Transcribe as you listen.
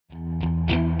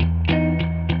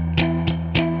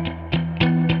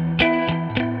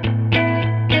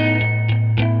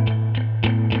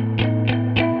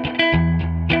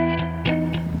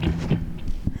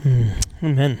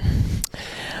Amen.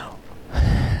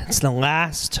 It's the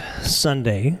last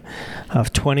Sunday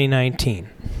of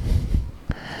 2019,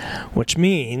 which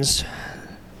means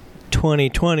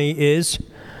 2020 is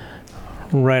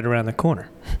right around the corner.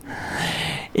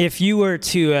 If you were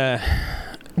to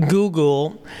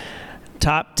Google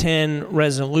top 10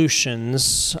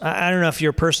 resolutions, I don't know if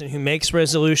you're a person who makes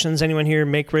resolutions. Anyone here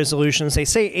make resolutions? They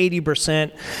say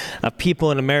 80% of people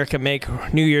in America make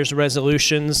New Year's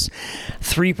resolutions.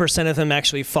 3% of them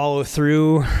actually follow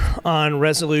through on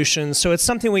resolutions. So it's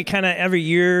something we kind of every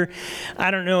year.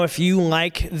 I don't know if you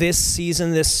like this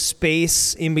season, this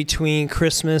space in between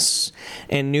Christmas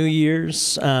and New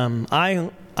Year's. I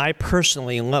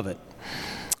personally love it.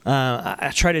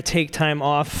 I try to take time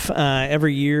off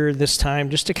every year this time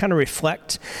just to kind of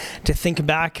reflect, to think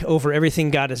back over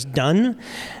everything God has done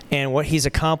and what He's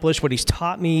accomplished, what He's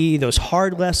taught me, those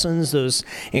hard lessons, those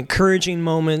encouraging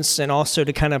moments, and also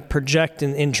to kind of project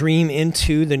and dream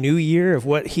into the new year of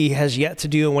what He has yet to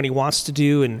do and what He wants to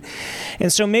do.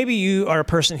 And so maybe you are a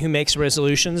person who makes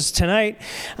resolutions. Tonight,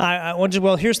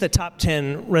 here's the top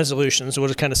 10 resolutions. We'll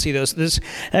just kind of see those. This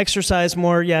exercise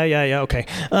more, okay.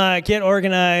 Get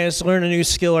organized, learn a new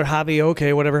skill or hobby,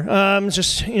 okay, whatever.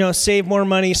 Save more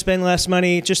money, spend less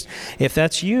money. Just, if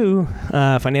that's you,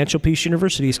 Financial Peace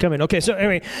University is coming. Okay, so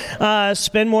anyway,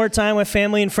 spend more time with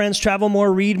family and friends, travel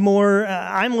more, read more.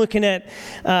 I'm looking at,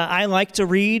 I like to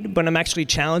read, but I'm actually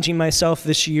challenging myself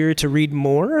this year to read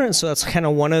more. And so that's kind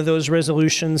of one of those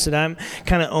resolutions that I'm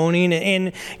kind of owning.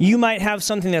 And you might have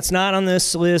something that's not on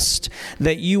this list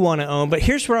that you want to own. But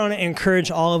here's where I want to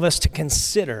encourage all of us to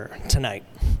consider tonight.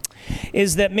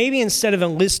 Is that maybe instead of a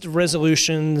list of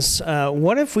resolutions,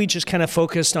 what if we just kind of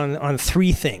focused on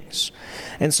three things?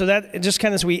 And so that just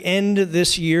kind of as we end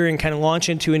this year and kind of launch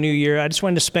into a new year, I just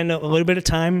wanted to spend a little bit of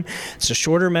time. It's a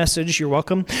shorter message. You're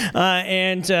welcome.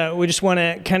 And we just want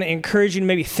to kind of encourage you to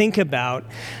maybe think about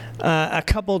a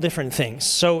couple different things.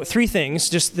 So three things,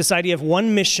 just this idea of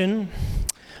one mission,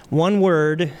 one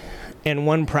word, and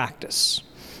one practice.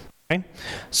 Okay?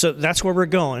 So that's where we're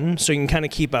going, so you can kind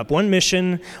of keep up. One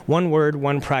mission, one word,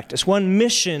 one practice. One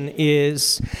mission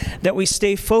is that we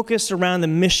stay focused around the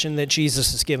mission that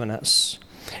Jesus has given us.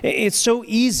 It's so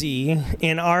easy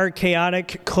in our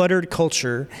chaotic, cluttered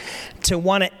culture to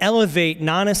want to elevate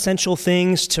non-essential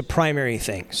things to primary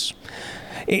things.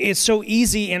 It's so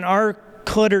easy in our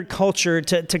cluttered culture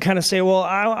to kind of say, well,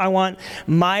 I want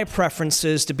my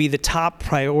preferences to be the top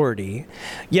priority.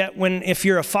 Yet if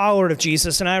you're a follower of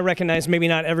Jesus, and I recognize maybe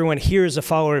not everyone here is a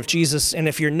follower of Jesus, and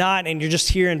if you're not and you're just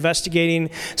here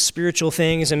investigating spiritual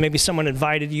things and maybe someone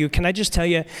invited you, can I just tell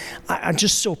you, I'm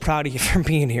just so proud of you for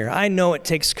being here. I know it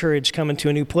takes courage coming to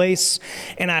a new place,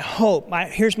 and I hope,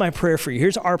 here's my prayer for you,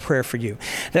 here's our prayer for you,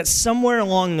 that somewhere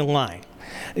along the line,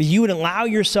 you would allow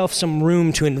yourself some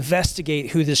room to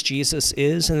investigate who this Jesus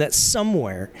is, and that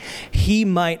somewhere He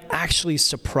might actually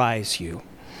surprise you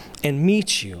and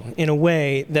meet you in a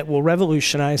way that will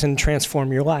revolutionize and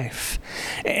transform your life.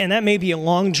 And that may be a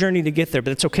long journey to get there,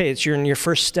 but it's okay. You're in your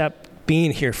first step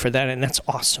being here for that, and that's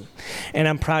awesome. And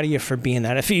I'm proud of you for being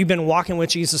that. If you've been walking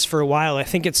with Jesus for a while, I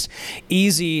think it's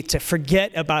easy to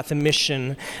forget about the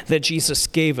mission that Jesus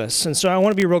gave us. And so I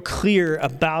want to be real clear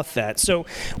about that. So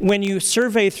when you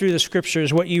survey through the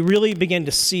scriptures, what you really begin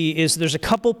to see is there's a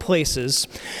couple places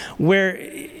where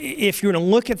if you were to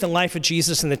look at the life of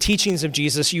Jesus and the teachings of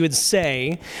Jesus, you would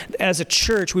say, as a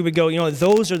church, we would go,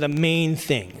 those are the main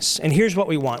things. And here's what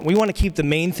we want. We want to keep the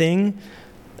main thing,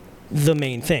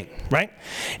 right?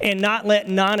 And not let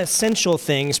non-essential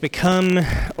things become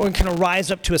or kind of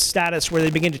rise up to a status where they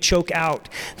begin to choke out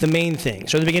the main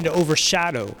things, or they begin to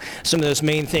overshadow some of those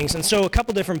main things. And so a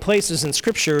couple different places in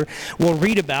Scripture we'll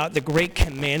read about the Great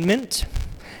Commandment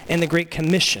and the Great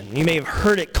Commission. You may have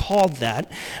heard it called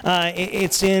that.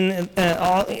 It's in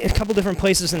a couple different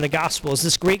places in the Gospels.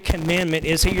 This Great Commandment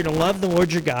is, hey, you're to love the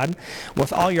Lord your God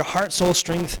with all your heart, soul,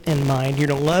 strength, and mind. You're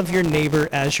to love your neighbor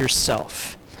as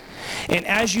yourself. And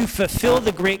as you fulfill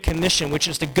the Great Commission, which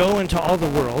is to go into all the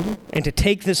world and to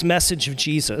take this message of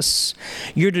Jesus,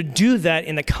 you're to do that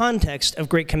in the context of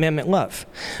Great Commandment love,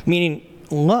 meaning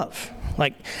love.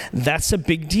 Like, that's a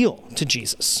big deal to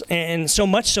Jesus. And so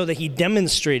much so that He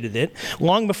demonstrated it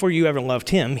long before you ever loved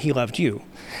Him, He loved you.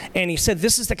 And He said,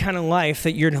 this is the kind of life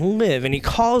that you're to live. And He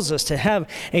calls us to have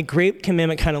a Great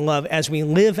Commandment kind of love as we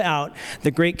live out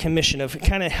the Great Commission of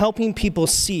kind of helping people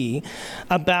see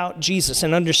about Jesus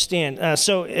and understand.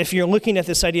 So if you're looking at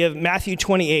this idea of Matthew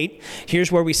 28,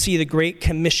 here's where we see the Great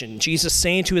Commission. Jesus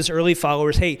saying to His early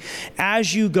followers, hey,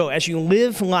 as you go, as you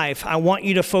live life, I want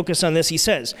you to focus on this. He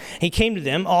says, He came to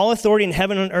them, all authority in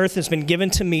heaven and earth has been given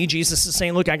to me. Jesus is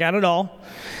saying, look, I got it all.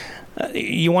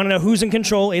 You want to know who's in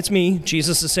control? It's me,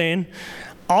 Jesus is saying.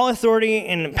 All authority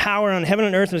and power on heaven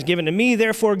and earth was given to me.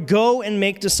 Therefore, go and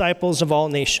make disciples of all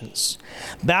nations,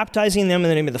 baptizing them in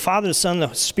the name of the Father, the Son,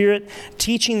 and the Spirit,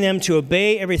 teaching them to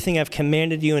obey everything I've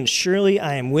commanded you. And surely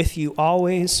I am with you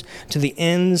always to the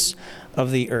ends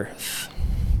of the earth,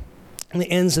 and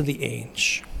the ends of the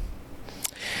age.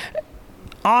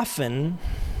 Often,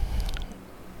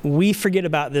 we forget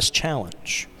about this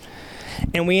challenge,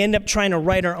 and we end up trying to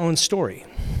write our own story.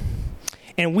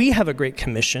 And we have a great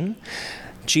commission.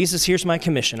 Jesus, here's my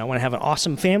commission. I want to have an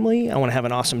awesome family. I want to have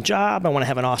an awesome job. I want to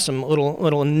have an awesome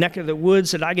little neck of the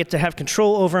woods that I get to have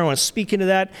control over. I want to speak into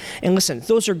that. And listen,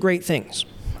 those are great things.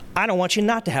 I don't want you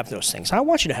not to have those things. I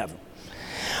want you to have them.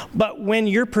 But when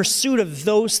your pursuit of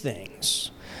those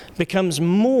things becomes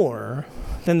more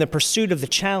than the pursuit of the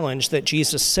challenge that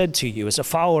Jesus said to you as a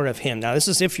follower of him. Now, this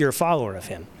is if you're a follower of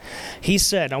him. He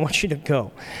said, I want you to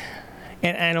go.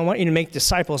 And I want you to make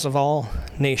disciples of all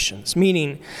nations,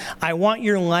 meaning I want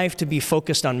your life to be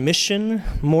focused on mission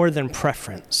more than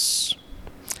preference.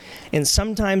 And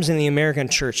sometimes in the American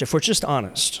church, if we're just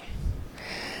honest,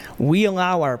 we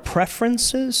allow our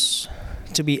preferences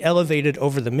to be elevated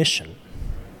over the mission.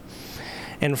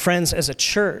 And friends, as a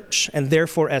church, and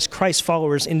therefore as Christ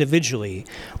followers individually,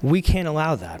 we can't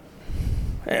allow that.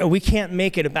 We can't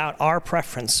make it about our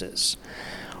preferences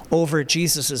over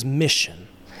Jesus' mission.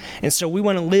 And so we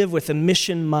want to live with a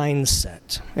mission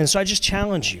mindset. And so I just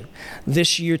challenge you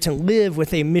this year to live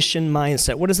with a mission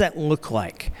mindset. What does that look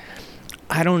like?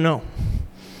 I don't know.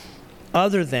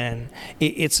 Other than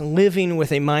it's living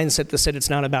with a mindset that said it's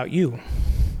not about you.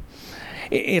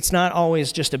 It's not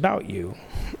always just about you.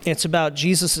 It's about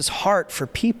Jesus' heart for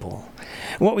people.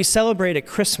 What we celebrate at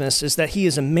Christmas is that he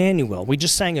is Emmanuel. We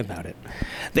just sang about it.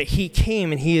 That he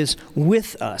came and he is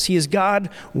with us. He is God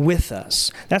with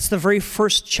us. That's the very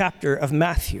first chapter of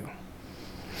Matthew.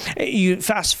 You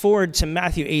fast forward to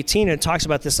Matthew 18, and it talks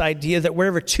about this idea that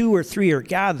wherever 2 or 3 are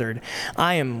gathered,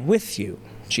 I am with you,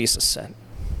 Jesus said.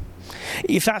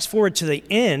 You fast forward to the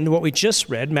end, what we just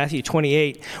read, Matthew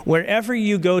 28, wherever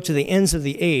you go to the ends of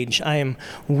the age, I am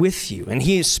with you. And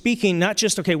he is speaking not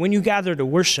just, okay, when you gather to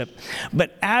worship,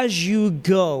 but as you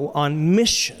go on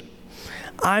mission,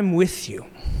 I'm with you.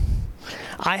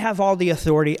 I have all the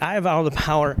authority. I have all the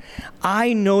power.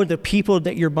 I know the people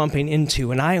that you're bumping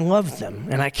into, and I love them,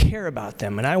 and I care about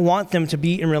them, and I want them to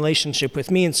be in relationship with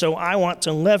me. And so I want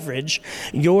to leverage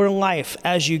your life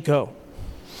as you go.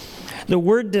 The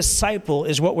word disciple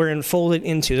is what we're enfolded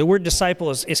into. The word disciple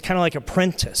is kind of like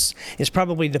apprentice. It's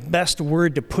probably the best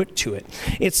word to put to it.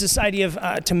 It's this idea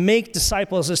of to make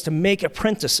disciples is to make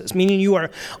apprentices, meaning you are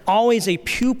always a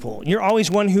pupil. You're always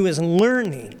one who is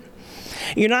learning.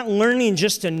 You're not learning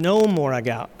just to know more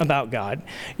about God.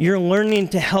 You're learning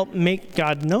to help make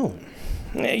God known.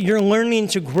 You're learning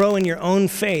to grow in your own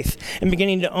faith and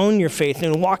beginning to own your faith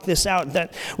and walk this out,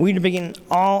 that we begin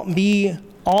be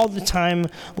all the time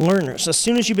learners. As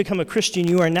soon as you become a Christian,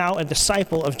 you are now a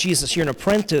disciple of Jesus. You're an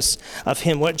apprentice of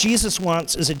him. What Jesus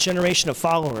wants is a generation of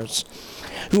followers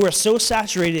who are so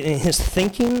saturated in his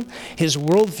thinking, his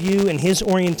worldview, and his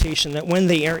orientation that when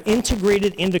they are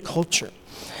integrated into culture,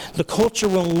 the culture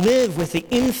will live with the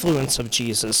influence of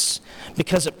Jesus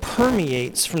because it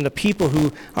permeates from the people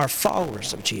who are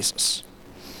followers of Jesus.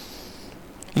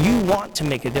 You want to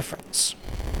make a difference.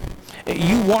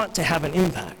 You want to have an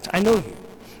impact. I know you.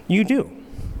 You do.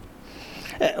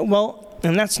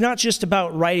 And that's not just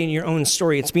about writing your own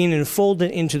story. It's being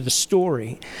enfolded into the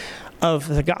story of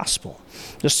the gospel,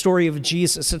 the story of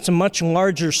Jesus. It's a much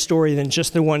larger story than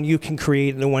just the one you can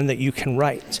create and the one that you can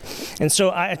write. And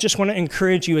so I just want to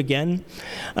encourage you again,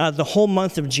 the whole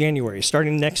month of January,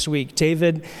 starting next week,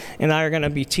 David and I are going to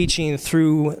be teaching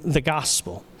through the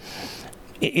gospel.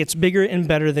 It's bigger and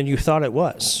better than you thought it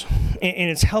was. And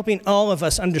it's helping all of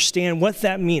us understand what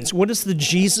that means. What is the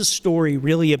Jesus story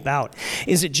really about?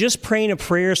 Is it just praying a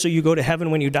prayer so you go to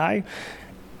heaven when you die?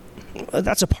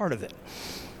 That's a part of it.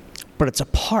 But it's a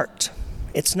part.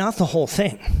 It's not the whole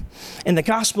thing. And the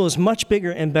gospel is much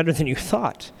bigger and better than you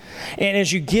thought. And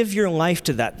as you give your life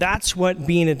to that, that's what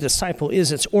being a disciple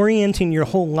is. It's orienting your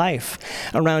whole life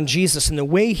around Jesus and the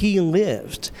way he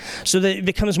lived so that it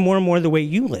becomes more and more the way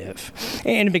you live.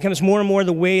 And it becomes more and more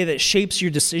the way that shapes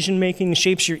your decision-making,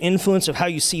 shapes your influence of how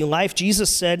you see life.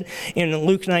 Jesus said in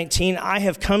Luke 19, I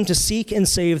have come to seek and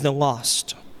save the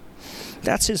lost.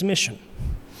 That's his mission.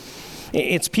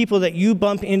 It's people that you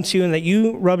bump into and that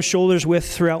you rub shoulders with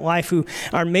throughout life who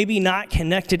are maybe not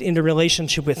connected into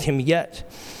relationship with him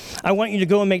yet. I want you to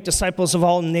go and make disciples of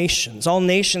all nations. All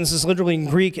nations is literally in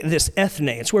Greek, this ethne.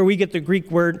 It's where we get the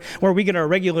Greek word, where we get our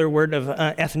regular word of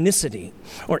ethnicity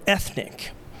or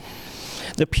ethnic.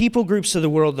 the people groups of the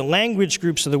world, the language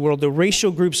groups of the world, the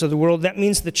racial groups of the world. That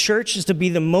means the church is to be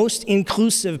the most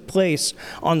inclusive place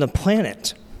on the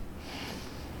planet.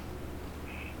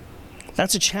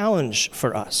 That's a challenge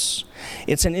for us.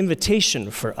 It's an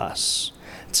invitation for us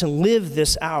to live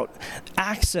this out.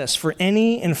 Access for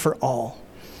any and for all.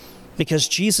 Because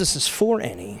Jesus is for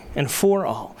any and for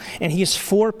all. And he is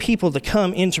for people to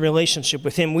come into relationship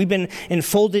with him. We've been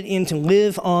enfolded in to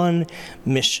live on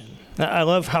mission. I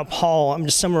love how Paul, I'm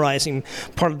just summarizing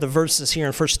part of the verses here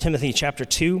in 1 Timothy chapter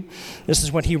 2. This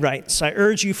is what he writes. I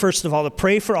urge you, first of all, to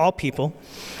pray for all people.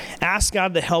 Ask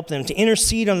God to help them, to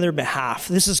intercede on their behalf.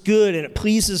 This is good, and it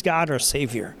pleases God, our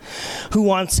Savior, who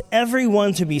wants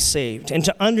everyone to be saved and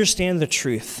to understand the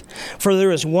truth. For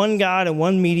there is one God and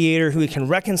one mediator who can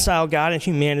reconcile God and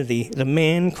humanity, the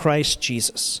man Christ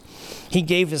Jesus. He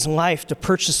gave his life to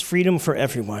purchase freedom for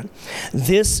everyone.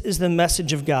 This is the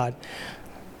message of God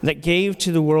that gave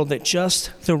to the world at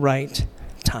just the right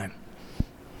time.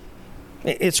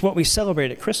 It's what we celebrate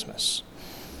at Christmas.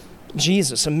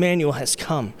 Jesus, Emmanuel, has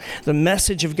come. The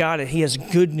message of God, that he has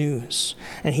good news,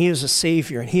 and he is a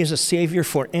Savior, and he is a Savior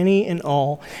for any and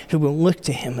all who will look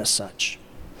to him as such.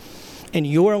 In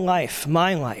your life,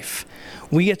 my life,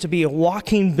 we get to be a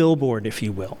walking billboard, if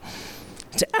you will,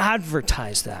 to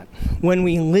advertise that when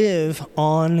we live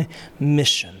on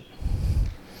mission.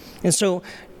 And so,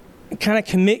 kind of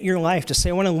commit your life to say,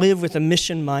 I want to live with a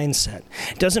mission mindset.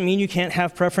 Doesn't mean you can't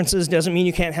have preferences, doesn't mean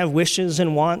you can't have wishes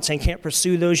and wants and can't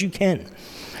pursue those. You can.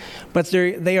 But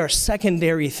they are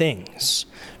secondary things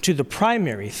to the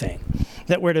primary thing,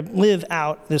 that we're to live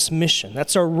out this mission.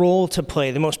 That's our role to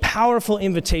play. The most powerful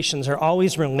invitations are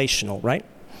always relational, right?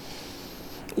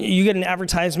 You get an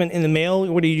advertisement in the mail,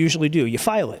 what do you usually do? You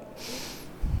file it,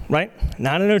 right?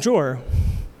 Not in a drawer,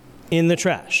 in the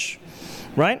trash,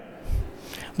 right?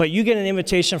 But you get an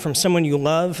invitation from someone you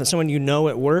love and someone you know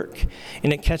at work,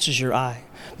 and it catches your eye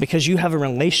because you have a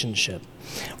relationship.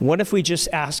 What if we just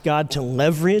ask God to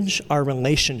leverage our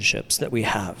relationships that we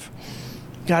have?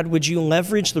 God, would you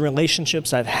leverage the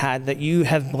relationships I've had that you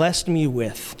have blessed me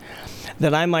with,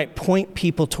 that I might point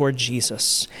people toward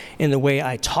Jesus in the way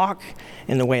I talk,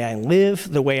 in the way I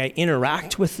live, the way I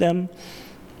interact with them?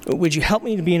 Would you help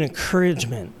me to be an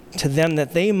encouragement to them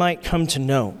that they might come to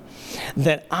know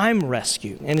that I'm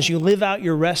rescued? And as you live out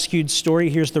your rescued story,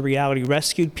 here's the reality.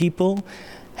 Rescued people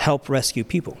help rescue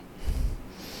people.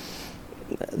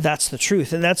 That's the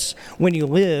truth. And that's when you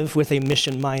live with a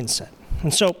mission mindset.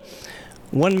 And so,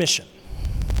 one mission.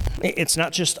 It's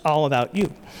not just all about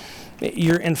you.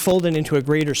 You're enfolded into a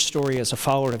greater story as a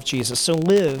follower of Jesus. So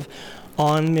live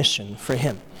on mission for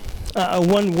him.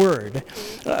 One word.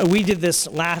 We did this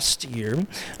last year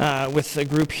with a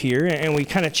group here, and we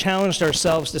kind of challenged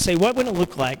ourselves to say, what would it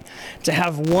look like to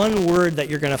have one word that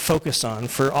you're going to focus on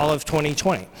for all of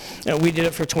 2020? We did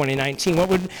it for 2019. What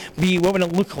would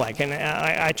it look like? And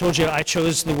I told you I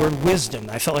chose the word wisdom.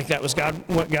 I felt like that was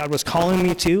what God was calling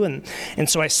me to, and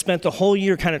so I spent the whole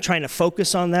year kind of trying to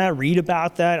focus on that, read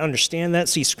about that, understand that,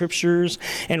 see scriptures,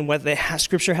 and what the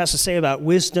scripture has to say about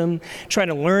wisdom, try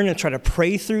to learn and try to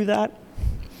pray through that.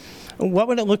 What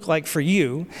would it look like for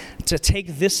you to take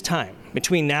this time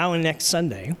between now and next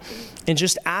Sunday and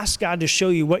just ask God to show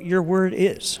you what your word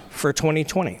is for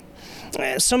 2020?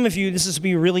 Some of you, this is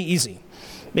be really easy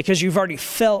because you've already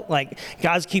felt like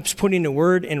God keeps putting a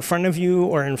word in front of you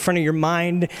or in front of your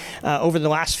mind over the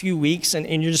last few weeks,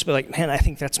 and you just be like, man, I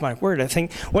think that's my word. I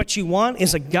think what you want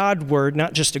is a God word,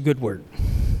 not just a good word.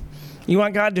 You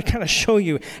want God to kind of show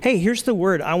you, hey, here's the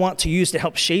word I want to use to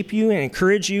help shape you and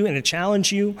encourage you and to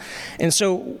challenge you. And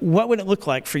so what would it look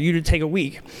like for you to take a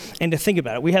week and to think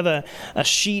about it? We have a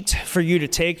sheet for you to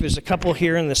take. There's a couple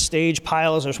here in the stage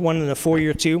piles. There's one in the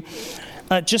foyer too.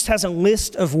 Just has a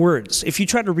list of words. If you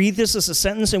try to read this as a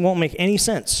sentence, it won't make any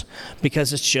sense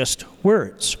because it's just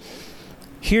words.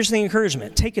 Here's the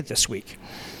encouragement. Take it this week.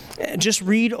 Just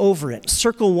read over it.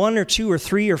 Circle 1 or 2 or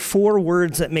 3 or 4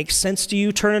 words that make sense to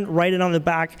you. Turn it, write it on the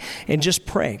back, and just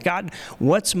pray. God,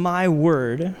 what's my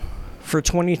word for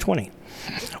 2020?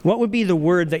 What would be the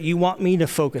word that you want me to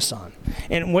focus on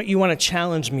and what you want to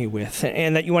challenge me with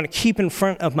and that you want to keep in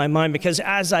front of my mind? Because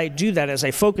as I do that, as I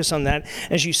focus on that,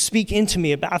 as you speak into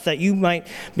me about that, you might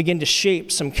begin to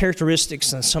shape some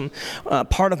characteristics and some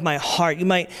part of my heart. You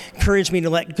might encourage me to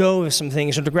let go of some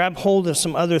things or to grab hold of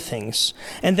some other things.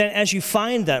 And then as you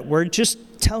find that word, just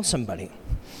tell somebody.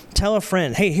 Tell a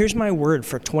friend, hey, here's my word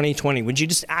for 2020. Would you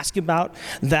just ask about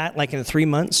that like in 3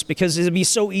 months? Because it'd be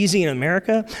so easy in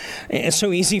America. It's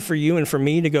so easy for you and for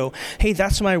me to go, hey,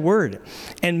 that's my word.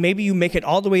 And maybe you make it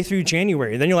all the way through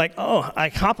January. Then you're like, oh, I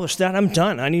accomplished that. I'm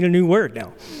done. I need a new word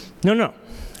now. No.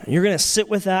 You're going to sit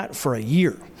with that for a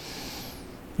year.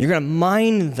 You're going to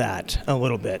mind that a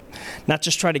little bit, not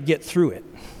just try to get through it.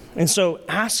 And so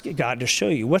ask God to show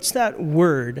you, what's that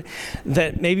word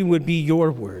that maybe would be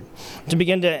your word to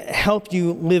begin to help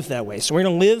you live that way. So we're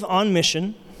going to live on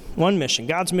mission, one mission,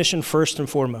 God's mission first and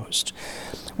foremost.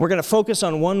 We're going to focus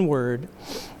on one word.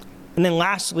 And then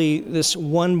lastly, this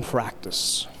one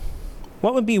practice.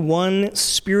 What would be one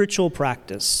spiritual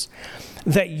practice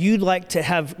that you'd like to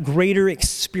have greater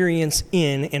experience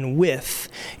in and with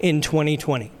in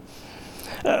 2020?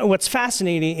 What's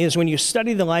fascinating is when you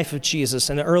study the life of Jesus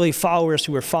and the early followers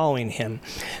who were following him,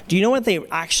 do you know what they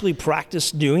actually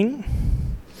practiced doing?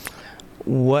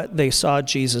 What they saw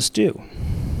Jesus do.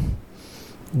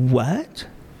 What?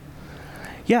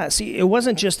 Yeah, see, it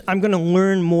wasn't just, I'm going to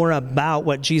learn more about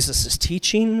what Jesus is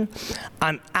teaching.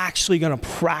 I'm actually going to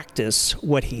practice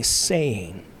what he's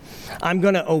saying. I'm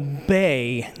going to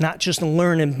obey, not just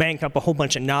learn and bank up a whole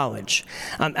bunch of knowledge.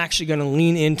 I'm actually going to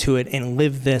lean into it and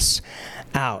live this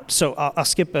out. So I'll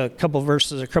skip a couple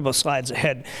verses, a couple of slides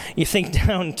ahead. You think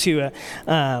down to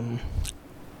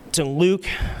Luke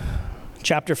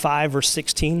chapter 5, verse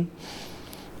 16.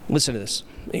 Listen to this.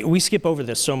 We skip over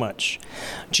this so much.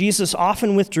 Jesus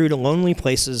often withdrew to lonely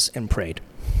places and prayed.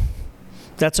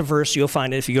 That's a verse, you'll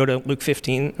find it. If you go to Luke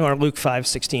 15 or Luke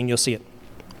 5:16, you'll see it.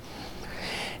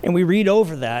 And we read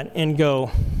over that and go,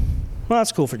 well,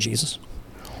 that's cool for Jesus.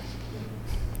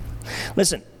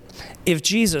 Listen, if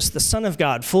Jesus, the Son of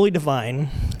God, fully divine,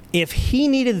 if he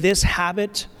needed this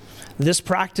habit, this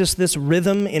practice, this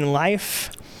rhythm in life,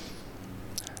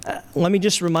 let me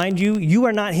just remind you, you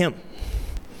are not him.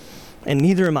 And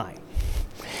neither am I.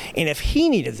 And if he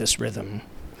needed this rhythm,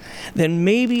 then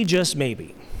maybe, just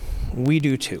maybe, we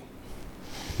do too.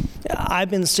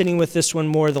 I've been sitting with this one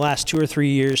more the last 2 or 3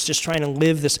 years, just trying to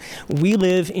live this. We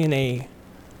live in a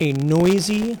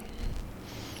noisy,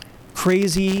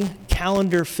 crazy,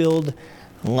 calendar-filled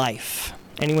life.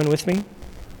 Anyone with me?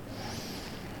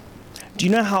 Do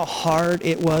you know how hard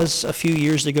it was a few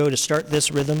years ago to start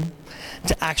this rhythm?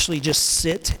 To actually just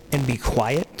sit and be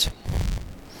quiet?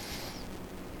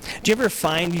 Do you ever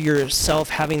find yourself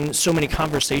having so many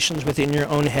conversations within your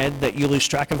own head that you lose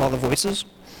track of all the voices?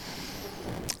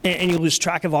 And you lose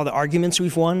track of all the arguments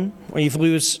we've won? Or you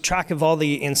lose track of all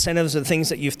the incentives and things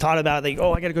that you've thought about? Like,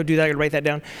 oh, I got to go do that. I got to write that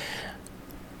down.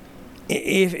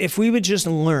 If we would just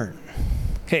learn.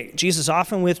 Okay, Jesus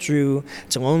often withdrew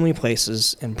to lonely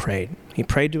places and prayed. He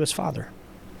prayed to his Father.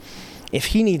 If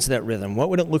he needs that rhythm, what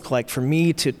would it look like for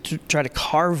me to try to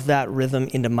carve that rhythm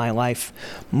into my life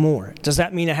more? Does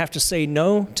that mean I have to say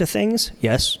no to things?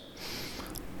 Yes.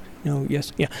 No,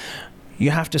 yes, yeah.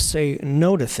 You have to say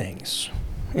no to things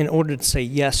in order to say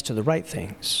yes to the right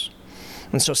things.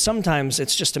 And so sometimes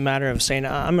it's just a matter of saying,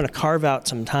 I'm going to carve out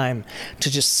some time to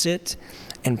just sit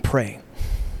and pray,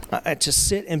 to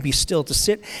sit and be still, to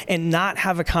sit and not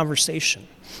have a conversation.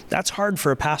 That's hard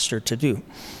for a pastor to do.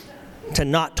 To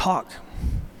not talk.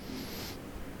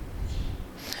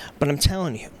 But I'm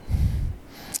telling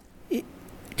you,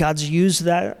 God's used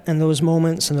that in those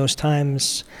moments and those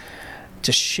times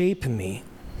to shape me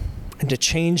and to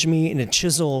change me and to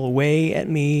chisel away at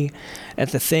me, at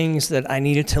the things that I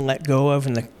needed to let go of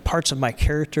and the parts of my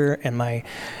character and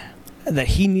that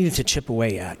he needed to chip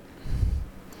away at.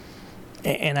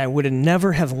 And I would have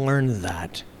never have learned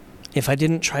that if I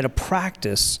didn't try to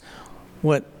practice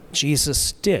what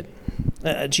Jesus did.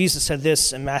 Jesus said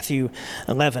this in Matthew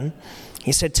 11.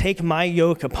 He said, "Take my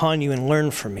yoke upon you and learn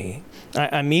from me.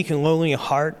 I'm meek and lowly in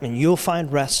heart, and you'll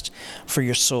find rest for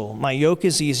your soul. My yoke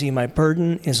is easy, my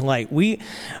burden is light." We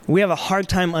have a hard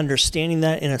time understanding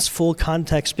that in its full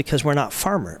context because we're not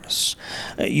farmers.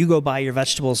 You go buy your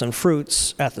vegetables and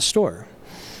fruits at the store.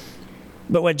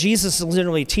 But what Jesus is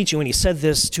literally teaching when he said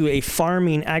this to a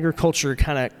farming agriculture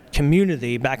kind of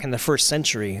community back in the first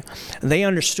century, they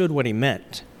understood what he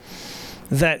meant.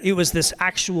 That it was this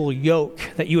actual yoke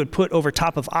that you would put over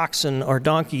top of oxen or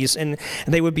donkeys, and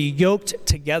they would be yoked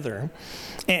together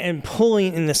and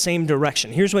pulling in the same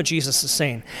direction. Here's what Jesus is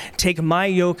saying. Take my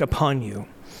yoke upon you,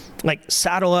 like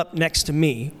saddle up next to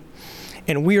me,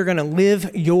 and we are going to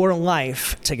live your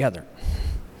life together.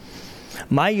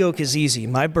 My yoke is easy.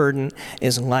 My burden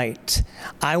is light.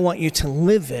 I want you to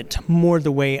live it more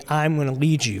the way I'm going to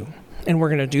lead you. And we're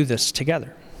going to do this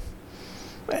together.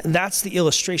 That's the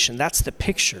illustration. That's the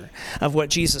picture of what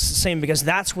Jesus is saying, because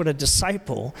that's what a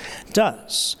disciple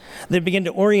does. They begin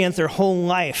to orient their whole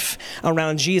life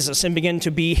around Jesus and begin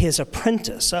to be his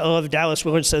apprentice. I love Dallas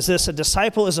Willard says this: a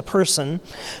disciple is a person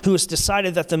who has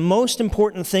decided that the most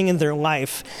important thing in their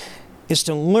life is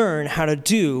to learn how to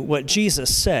do what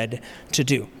Jesus said to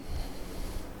do.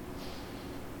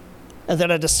 And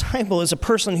that a disciple is a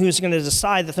person who is going to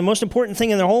decide that the most important thing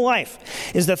in their whole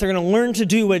life is that they're going to learn to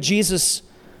do what Jesus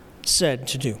said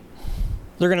to do.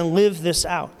 They're going to live this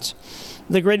out.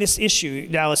 The greatest issue,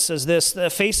 Dallas says this,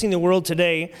 facing the world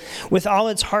today with all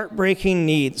its heartbreaking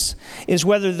needs is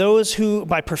whether those who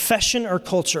by profession or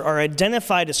culture are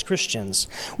identified as Christians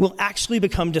will actually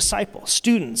become disciples,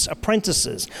 students,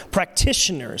 apprentices,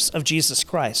 practitioners of Jesus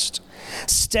Christ,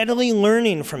 steadily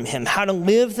learning from him how to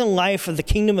live the life of the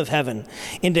kingdom of heaven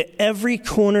into every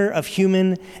corner of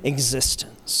human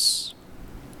existence.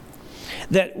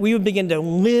 That we would begin to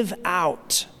live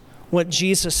out what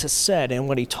Jesus has said and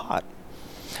what he taught.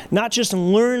 Not just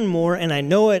learn more and I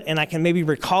know it and I can maybe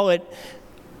recall it,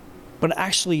 but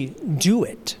actually do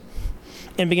it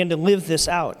and begin to live this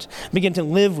out. Begin to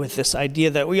live with this idea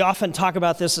that we often talk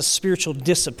about this as spiritual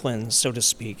disciplines, so to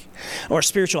speak, or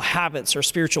spiritual habits or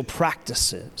spiritual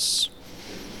practices.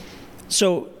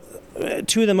 So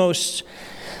two of the most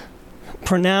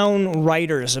renowned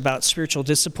writers about spiritual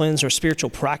disciplines or spiritual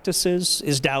practices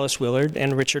is Dallas Willard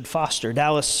and Richard Foster.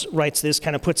 Dallas writes this,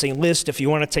 kind of puts a list, if you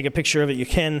want to take a picture of it, you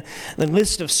can, the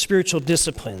list of spiritual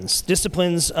disciplines,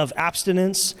 disciplines of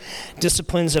abstinence,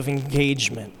 disciplines of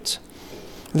engagement.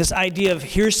 This idea of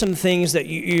here's some things that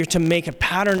you're to make a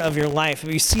pattern of your life.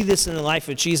 If you see this in the life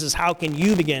of Jesus, how can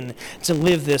you begin to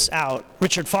live this out?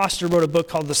 Richard Foster wrote a book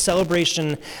called The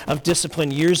Celebration of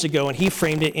Discipline years ago, and he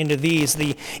framed it into these,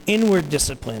 the inward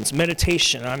disciplines,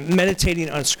 meditation. I'm meditating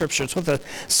on Scripture. It's what the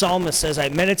psalmist says, I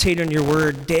meditate on your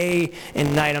word day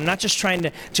and night. I'm not just trying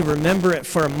to remember it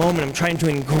for a moment. I'm trying to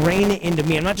ingrain it into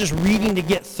me. I'm not just reading to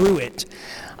get through it.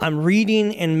 I'm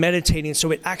reading and meditating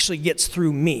so it actually gets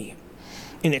through me.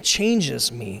 And it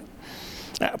changes me.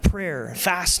 Prayer,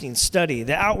 fasting, study,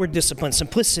 the outward discipline,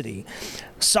 simplicity,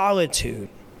 solitude.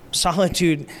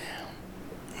 Solitude,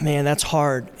 man, that's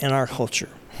hard in our culture.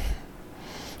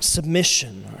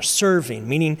 Submission or serving,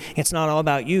 meaning it's not all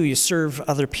about you. You serve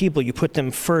other people. You put them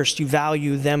first. You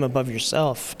value them above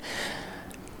yourself.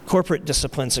 Corporate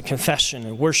disciplines of confession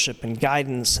and worship and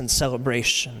guidance and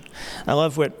celebration. I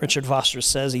love what Richard Foster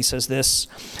says. He says this,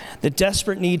 the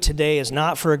desperate need today is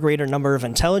not for a greater number of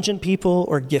intelligent people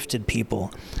or gifted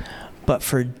people, but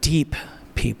for deep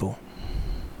people.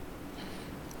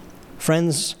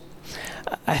 Friends,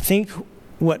 I think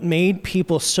what made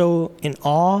people so in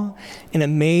awe and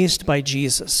amazed by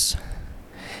Jesus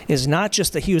is not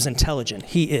just that he was intelligent,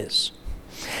 he is.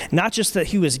 Not just that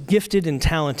he was gifted and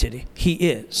talented, he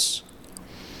is,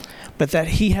 but that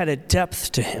he had a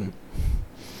depth to him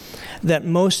that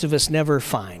most of us never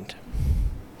find.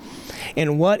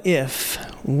 And what if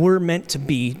we're meant to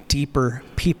be deeper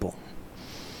people?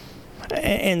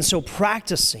 And so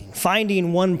practicing,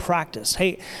 finding one practice.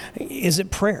 Hey, is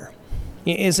it prayer?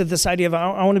 Is it this idea of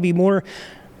I want to be more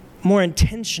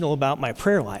intentional about my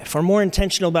prayer life, or more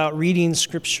intentional about reading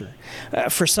Scripture?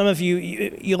 For some of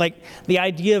you like the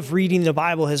idea of reading the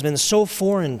Bible has been so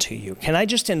foreign to you. Can I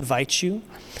just invite you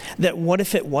that what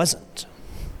if it wasn't?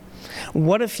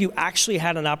 What if you actually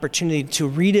had an opportunity to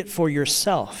read it for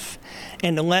yourself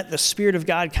and to let the Spirit of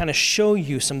God kind of show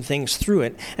you some things through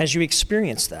it as you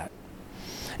experience that?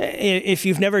 If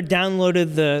you've never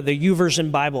downloaded the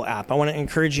YouVersion Bible app, I want to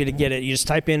encourage you to get it. You just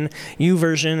type in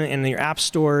YouVersion in your app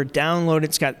store, download it.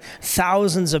 It's got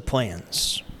thousands of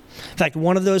plans. In fact,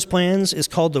 one of those plans is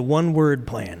called the One Word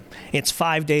Plan. It's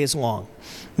 5 days long,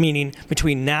 meaning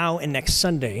between now and next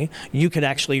Sunday, you could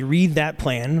actually read that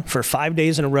plan for 5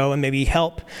 days in a row and maybe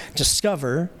help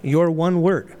discover your one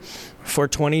word for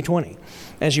 2020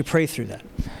 as you pray through that.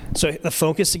 So the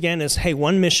focus again is, hey,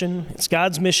 one mission. It's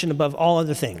God's mission above all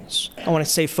other things. I want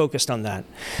to stay focused on that.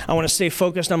 I want to stay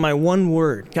focused on my one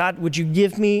word. God, would you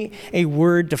give me a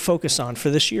word to focus on for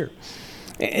this year?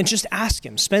 And just ask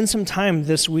him. Spend some time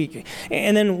this week.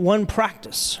 And then one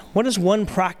practice. What is one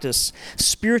practice,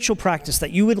 spiritual practice, that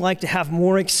you would like to have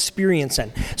more experience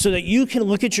in so that you can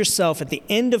look at yourself at the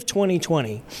end of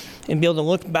 2020 and be able to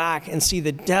look back and see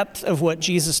the depth of what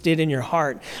Jesus did in your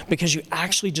heart because you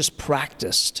actually just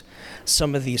practiced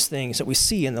some of these things that we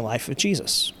see in the life of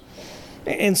Jesus.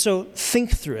 And so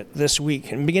think through it this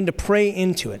week and begin to pray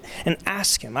into it and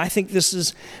ask him. I think this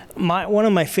is one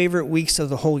of my favorite weeks of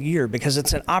the whole year because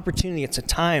it's an opportunity, it's a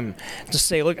time to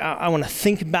say, look, I want to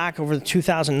think back over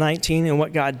 2019 and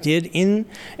what God did in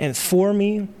and for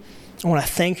me. I want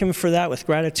to thank him for that with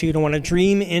gratitude. I want to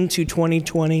dream into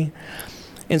 2020.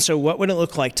 And so what would it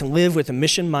look like to live with a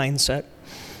mission mindset,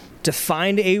 to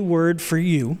find a word for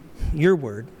you, your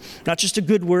word, not just a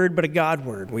good word, but a God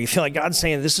word, where you feel like God's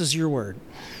saying, this is your word.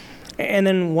 And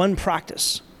then one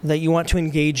practice that you want to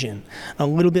engage in a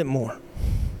little bit more.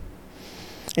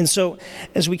 And so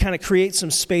as we kind of create some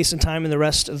space and time in the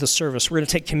rest of the service, we're going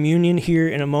to take communion here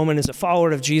in a moment. As a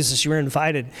follower of Jesus, you're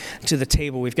invited to the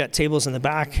table. We've got tables in the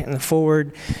back and the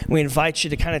forward. We invite you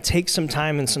to kind of take some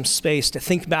time and some space to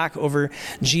think back over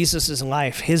Jesus'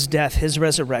 life, his death, his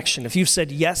resurrection. If you've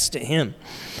said yes to him,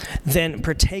 then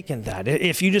partake in that.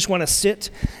 If you just want to sit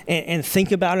and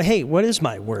think about it, hey, what is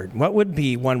my word? What would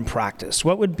be one practice?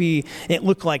 What would it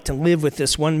look like to live with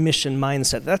this one mission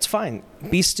mindset? That's fine.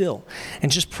 Be still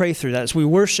and just pray through that. As we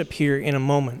worship here in a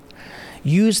moment,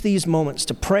 use these moments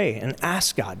to pray and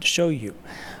ask God to show you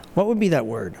what would be that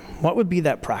word, what would be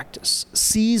that practice.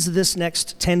 Seize this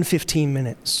next 10, 15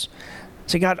 minutes.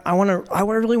 Say, God, I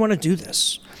really want to do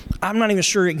this. I'm not even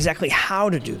sure exactly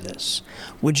how to do this.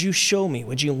 Would you show me?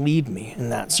 Would you lead me in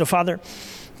that? So, Father,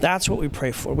 that's what we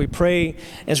pray for. We pray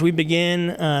as we begin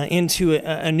into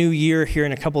a new year here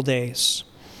in a couple days.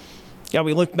 God,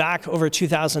 we look back over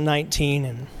 2019,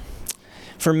 and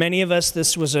for many of us,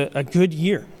 this was a good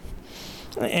year.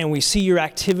 And we see your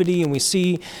activity, and we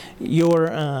see your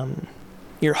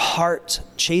heart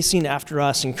chasing after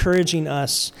us, encouraging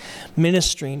us,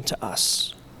 ministering to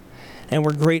us. And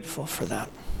we're grateful for that.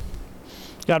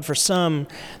 God, for some,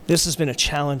 this has been a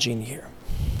challenging year.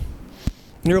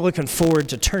 You're looking forward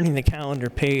to turning the calendar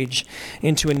page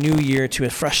into a new year, to a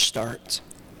fresh start.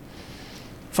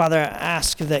 Father, I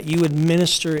ask that you would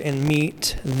minister and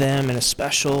meet them in a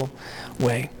special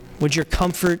way. Would your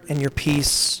comfort and your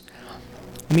peace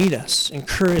meet us,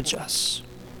 encourage us?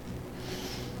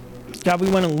 God, we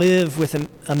want to live with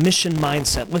a mission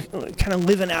mindset, kind of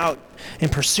living out and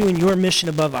pursuing your mission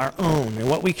above our own and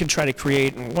what we can try to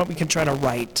create and what we can try to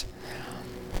write.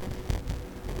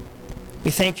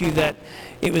 We thank you that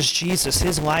it was Jesus,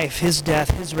 his life, his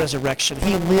death, his resurrection.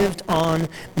 He lived on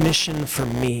mission for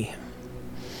me.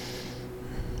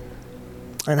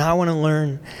 And I want to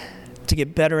learn to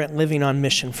get better at living on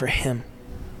mission for him.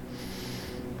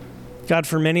 God,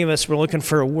 for many of us, we're looking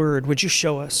for a word. Would you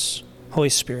show us, Holy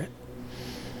Spirit?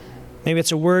 Maybe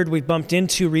it's a word we bumped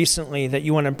into recently that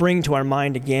you want to bring to our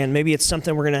mind again. Maybe it's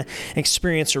something we're going to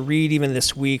experience or read even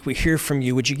this week. We hear from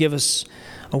you. Would you give us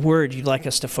a word you'd like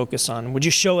us to focus on? Would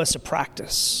you show us a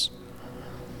practice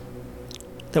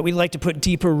that we'd like to put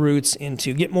deeper roots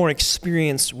into, get more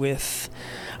experience with,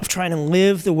 of trying to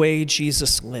live the way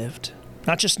Jesus lived?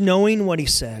 Not just knowing what he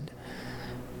said,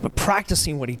 but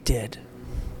practicing what he did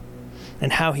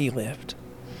and how he lived.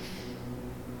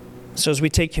 So as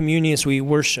we take communion, as we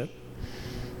worship,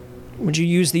 would you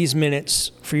use these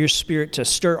minutes for your Spirit to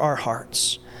stir our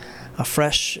hearts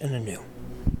afresh and anew?